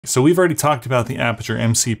So we've already talked about the Aputure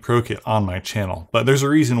MC Pro Kit on my channel, but there's a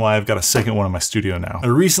reason why I've got a second one in my studio now. I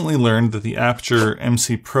recently learned that the Aputure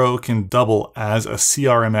MC Pro can double as a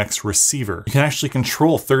CRMX receiver. You can actually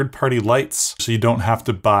control third-party lights, so you don't have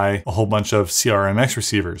to buy a whole bunch of CRMX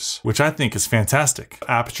receivers, which I think is fantastic.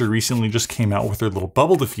 Aputure recently just came out with their little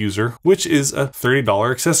bubble diffuser, which is a $30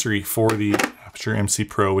 accessory for the Aputure MC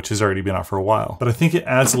Pro, which has already been out for a while. But I think it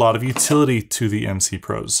adds a lot of utility to the MC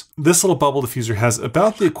Pros. This little bubble diffuser has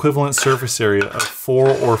about the equivalent surface area of 4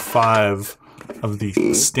 or 5 of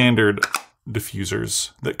the standard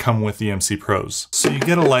diffusers that come with the MC Pros. So you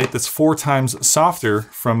get a light that's 4 times softer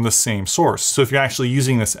from the same source. So if you're actually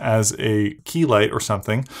using this as a key light or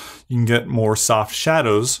something, you can get more soft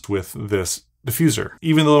shadows with this diffuser.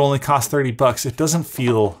 Even though it only costs 30 bucks, it doesn't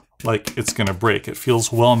feel like it's gonna break. It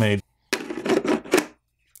feels well made.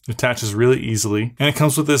 It attaches really easily, and it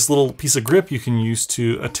comes with this little piece of grip you can use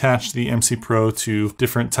to attach the MC Pro to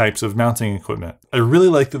different types of mounting equipment. I really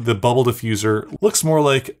like that the bubble diffuser looks more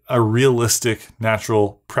like a realistic,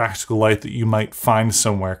 natural, practical light that you might find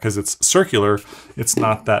somewhere because it's circular. It's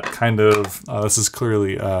not that kind of, this is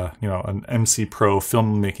clearly, an MC Pro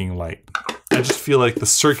filmmaking light. I just feel like the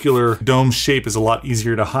circular dome shape is a lot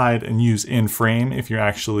easier to hide and use in frame if you're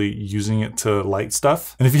actually using it to light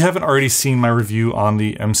stuff. And if you haven't already seen my review on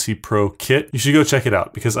the MC Pro kit, you should go check it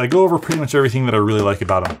out because I go over pretty much everything that I really like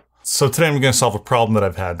about them. So today I'm going to solve a problem that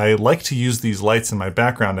I've had. I like to use these lights in my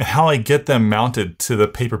background, and how I get them mounted to the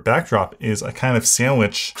paper backdrop is I kind of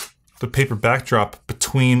sandwich the paper backdrop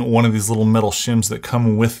between one of these little metal shims that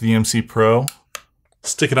come with the MC Pro.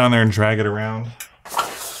 Stick it on there and drag it around.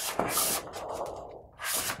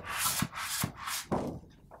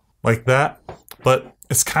 Like that, but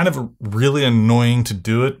it's kind of really annoying to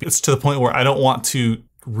do it. It's to the point where I don't want to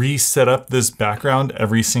reset up this background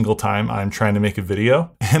every single time I'm trying to make a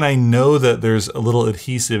video. And I know that there's a little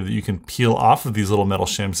adhesive that you can peel off of these little metal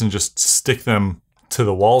shims and just stick them to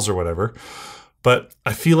the walls or whatever. But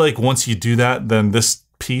I feel like once you do that, then this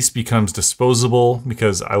piece becomes disposable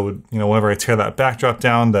because I would, whenever I tear that backdrop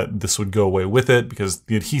down, that this would go away with it because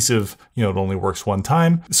the adhesive, it only works one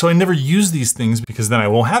time. So I never use these things because then I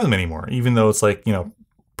won't have them anymore, even though it's like,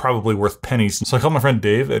 probably worth pennies. So I called my friend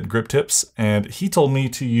Dave at Grip Tips, and he told me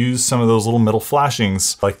to use some of those little metal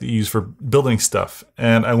flashings like that you use for building stuff.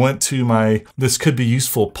 And I went to my this could be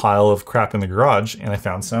useful pile of crap in the garage, and I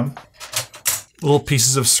found some little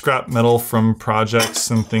pieces of scrap metal from projects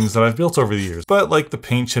and things that I've built over the years. But like the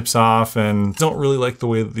paint chips off, and don't really like the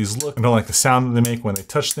way that these look. I don't like the sound that they make when they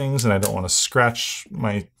touch things, and I don't want to scratch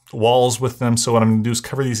my walls with them. So what I'm gonna do is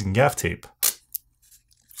cover these in gaff tape.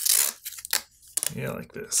 Yeah,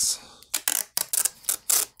 like this.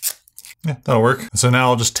 Yeah, that'll work. So now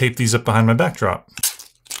I'll just tape these up behind my backdrop.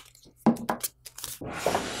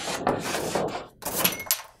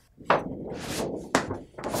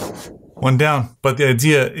 One down. But the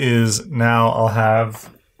idea is now I'll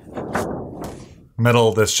have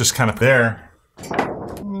metal that's just kind of there,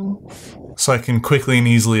 so I can quickly and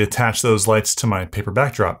easily attach those lights to my paper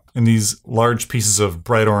backdrop. And these large pieces of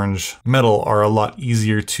bright orange metal are a lot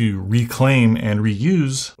easier to reclaim and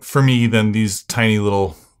reuse for me than these tiny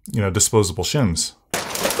little, disposable shims.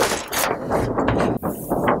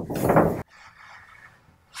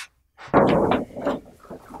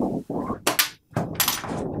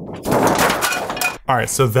 All right,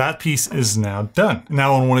 so that piece is now done.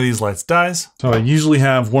 Now when one of these lights dies, so I usually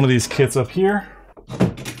have one of these kits up here,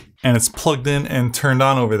 and it's plugged in and turned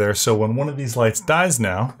on over there. So when one of these lights dies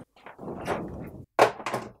now,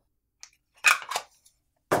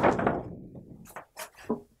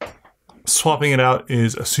 swapping it out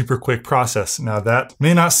is a super quick process. Now that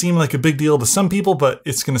may not seem like a big deal to some people, but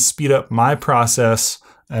it's gonna speed up my process,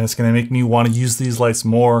 and it's gonna make me wanna use these lights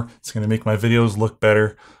more. It's gonna make my videos look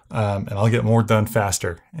better, and I'll get more done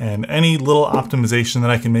faster. And any little optimization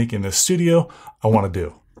that I can make in this studio, I wanna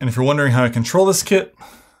do. And if you're wondering how I control this kit,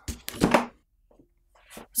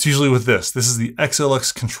 it's usually with this. This is the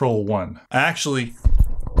XLX Control 1. I actually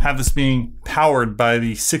have this being powered by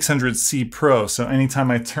the 600C Pro. So anytime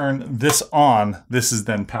I turn this on, this is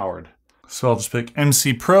then powered. So I'll just pick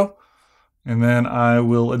MC Pro, and then I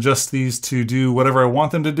will adjust these to do whatever I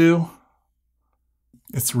want them to do.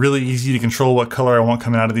 It's really easy to control what color I want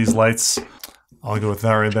coming out of these lights. I'll go with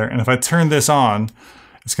that right there. And if I turn this on,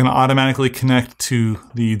 it's gonna automatically connect to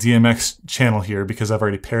the DMX channel here because I've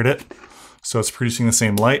already paired it. So it's producing the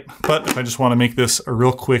same light. But if I just wanna make this a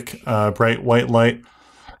real quick, bright white light,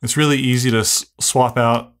 It's really easy to swap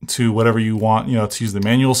out to whatever you want, you know, to use the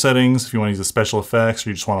manual settings, if you want to use the special effects, or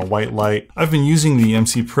you just want a white light. I've been using the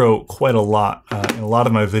MC Pro quite a lot in a lot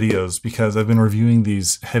of my videos because I've been reviewing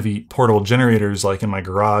these heavy portable generators like in my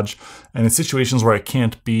garage and in situations where I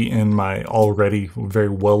can't be in my already very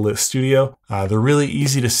well lit studio. They're really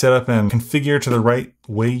easy to set up and configure to the right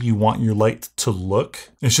way you want your light to look.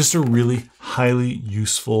 It's just a really highly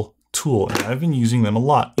useful tool, and I've been using them a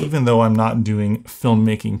lot, even though I'm not doing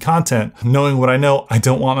filmmaking content. Knowing what I know, I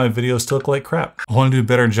don't want my videos to look like crap. I want to do a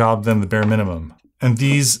better job than the bare minimum. And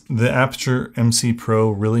the Aputure MC Pro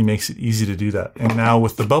really makes it easy to do that. And now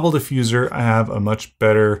with the bubble diffuser, I have a much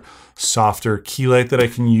better, softer key light that I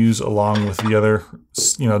can use along with the other,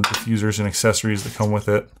 you know, diffusers and accessories that come with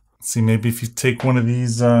it. Let's see, maybe if you take one of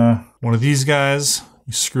these guys,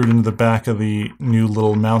 you screw it into the back of the new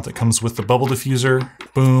little mount that comes with the bubble diffuser.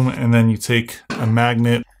 Boom, and then you take a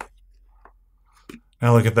magnet.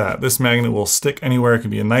 Now look at that. This magnet will stick anywhere. It can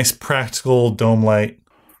be a nice practical dome light.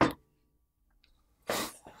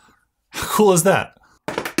 How cool is that?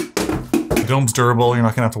 The dome's durable. You're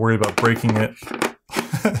not gonna have to worry about breaking it.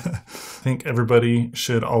 I think everybody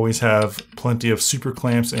should always have plenty of super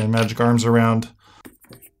clamps and magic arms around.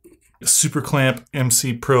 Super Clamp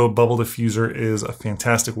MC Pro Bubble Diffuser is a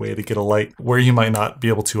fantastic way to get a light where you might not be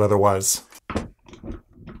able to otherwise.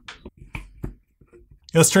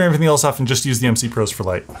 Let's turn everything else off and just use the MC Pros for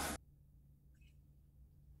light.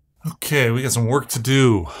 Okay, we got some work to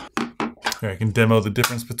do. Here, I can demo the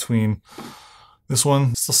difference between this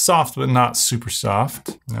one. Still soft, but not super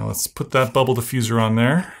soft. Now let's put that bubble diffuser on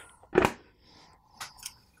there. A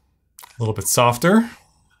little bit softer.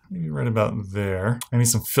 Maybe right about there. I need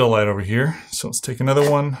some fill light over here. So let's take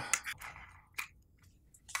another one.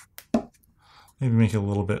 Maybe make it a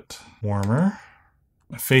little bit warmer.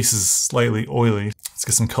 My face is slightly oily. Let's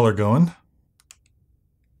get some color going.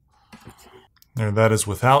 There, that is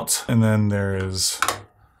without. And then there is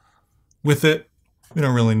with it. We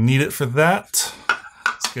don't really need it for that.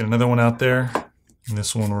 Let's get another one out there. And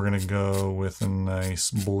this one we're gonna go with a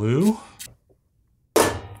nice blue.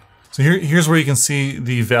 So here's where you can see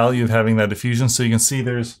the value of having that diffusion. So you can see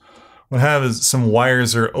there's, what I have is some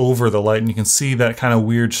wires are over the light, and you can see that kind of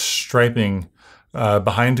weird striping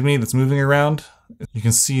behind me that's moving around. You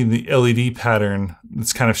can see the LED pattern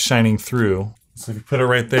that's kind of shining through. So if you put it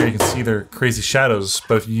right there, you can see their crazy shadows,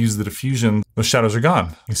 but if you use the diffusion, those shadows are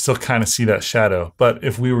gone. You still kind of see that shadow. But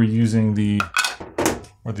if we were using the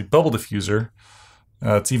bubble diffuser,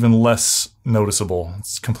 it's even less noticeable.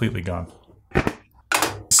 It's completely gone.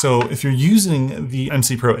 So if you're using the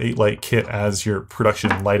MC Pro 8 Light kit as your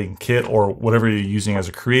production lighting kit, or whatever you're using as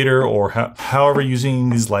a creator, or however you're using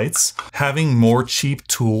these lights, having more cheap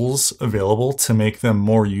tools available to make them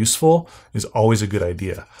more useful is always a good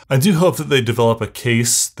idea. I do hope that they develop a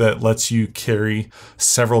case that lets you carry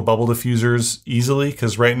several bubble diffusers easily,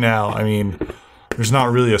 because right now, I mean, there's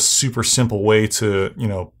not really a super simple way to, you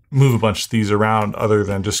know, move a bunch of these around other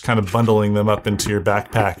than just kind of bundling them up into your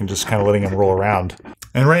backpack and just kind of letting them roll around.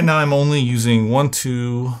 And right now I'm only using 1,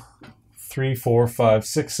 2, 3, 4, 5,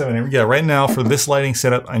 6, 7, 8. Yeah, right now for this lighting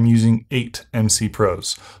setup, I'm using 8 MC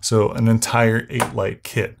Pros. So an entire 8 light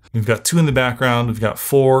kit. We've got 2 in the background, we've got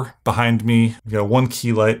 4 behind me, we've got 1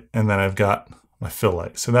 key light, and then I've got my fill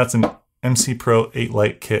light. So that's an MC Pro 8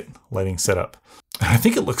 light kit lighting setup. And I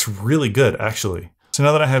think it looks really good, actually. So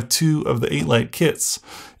now that I have 2 of the 8 light kits,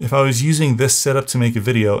 if I was using this setup to make a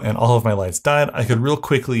video and all of my lights died, I could real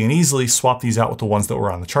quickly and easily swap these out with the ones that were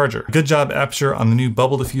on the charger. Good job, Aputure, on the new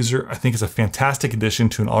bubble diffuser. I think it's a fantastic addition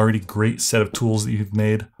to an already great set of tools that you've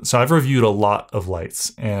made. So I've reviewed a lot of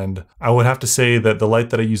lights, and I would have to say that the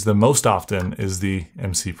light that I use the most often is the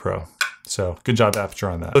MC Pro. So good job,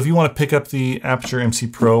 Aputure, on that. If you want to pick up the Aputure MC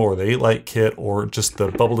Pro or the 8 light kit or just the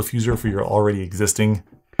bubble diffuser for your already existing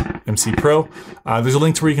MC Pro, there's a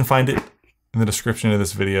link to where you can find it in the description of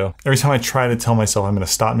this video. Every time I try to tell myself I'm going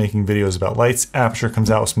to stop making videos about lights, Aputure comes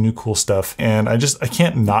out with some new cool stuff, and I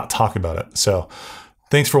can't not talk about it. So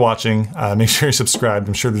thanks for watching. Make sure you're subscribed.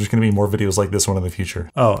 I'm sure there's going to be more videos like this one in the future.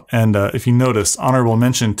 Oh, and if you noticed, honorable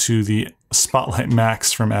mention to the Spotlight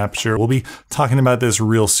Max from Aputure. We'll be talking about this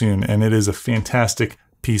real soon, and it is a fantastic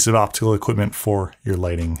piece of optical equipment for your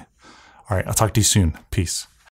lighting. All right, I'll talk to you soon. Peace.